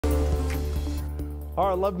All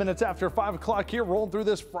right, 11 minutes after 5 o'clock here, rolling through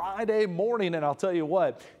this Friday morning. And I'll tell you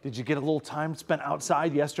what, did you get a little time spent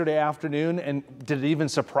outside yesterday afternoon? And did it even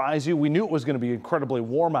surprise you? We knew it was going to be incredibly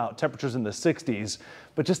warm out, temperatures in the 60s,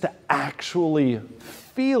 but just to actually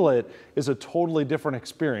feel it is a totally different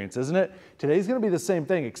experience, isn't it? Today's going to be the same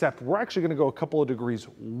thing, except we're actually going to go a couple of degrees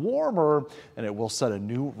warmer, and it will set a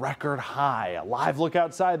new record high. A live look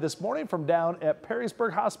outside this morning from down at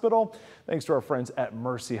Perrysburg Hospital. Thanks to our friends at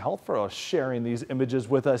Mercy Health for sharing these images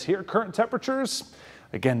with us here. Current temperatures,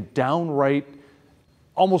 again, downright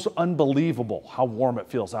almost unbelievable how warm it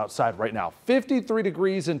feels outside right now. 53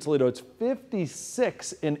 degrees in Toledo. It's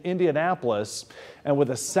 56 in Indianapolis. And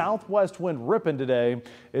with a southwest wind ripping today,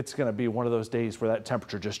 it's going to be one of those days where that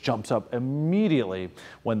temperature just jumps up immediately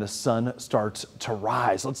when the sun starts to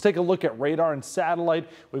rise. Let's take a look at radar and satellite.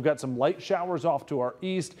 We've got some light showers off to our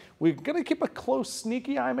east. We're going to keep a close,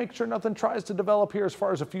 sneaky eye, make sure nothing tries to develop here as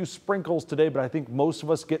far as a few sprinkles today, but I think most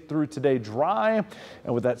of us get through today dry.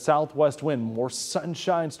 And with that southwest wind, more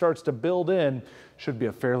sunshine starts to build in. Should be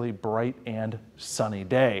a fairly bright and sunny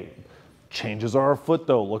day. Changes are afoot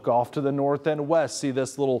though. Look off to the north and west. See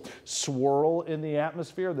this little swirl in the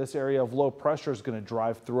atmosphere? This area of low pressure is going to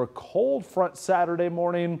drive through a cold front Saturday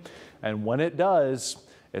morning. And when it does,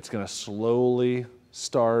 it's going to slowly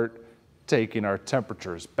start taking our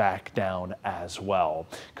temperatures back down as well.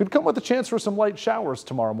 Could come with a chance for some light showers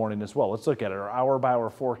tomorrow morning as well. Let's look at it, our hour by hour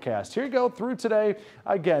forecast. Here you go through today.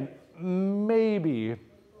 Again, maybe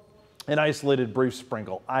an isolated brief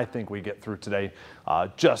sprinkle. I think we get through today.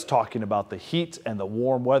 Just talking about the heat and the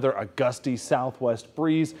warm weather, a gusty southwest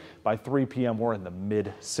breeze. By 3 p.m. we're in the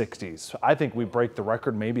mid 60s. I think we break the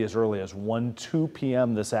record maybe as early as 2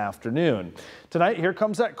 p.m. this afternoon. Tonight, here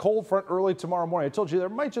comes that cold front early tomorrow morning. I told you there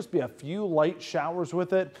might just be a few light showers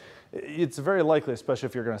with it. It's very likely, especially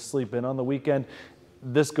if you're going to sleep in on the weekend.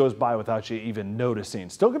 This goes by without you even noticing.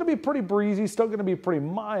 Still going to be pretty breezy, still going to be pretty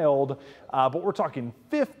mild, but we're talking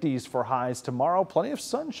 50s for highs tomorrow. Plenty of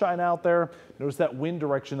sunshine out there. Notice that wind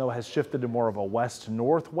direction, though, has shifted to more of a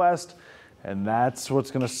west-northwest, and that's what's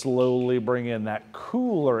going to slowly bring in that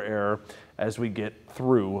cooler air as we get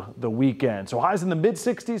through the weekend. So highs in the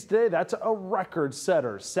mid-60s today, that's a record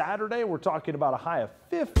setter. Saturday, we're talking about a high of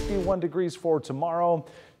 51 degrees for tomorrow.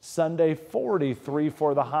 Sunday, 43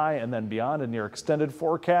 for the high, and then beyond in your extended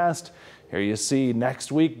forecast. Here you see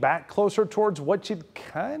next week back closer towards what you'd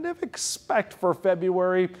kind of expect for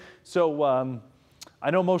February. So I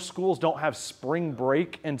know most schools don't have spring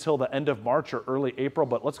break until the end of March or early April,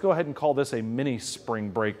 but let's go ahead and call this a mini spring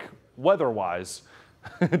break weather-wise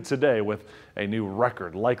today with a new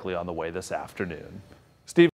record likely on the way this afternoon.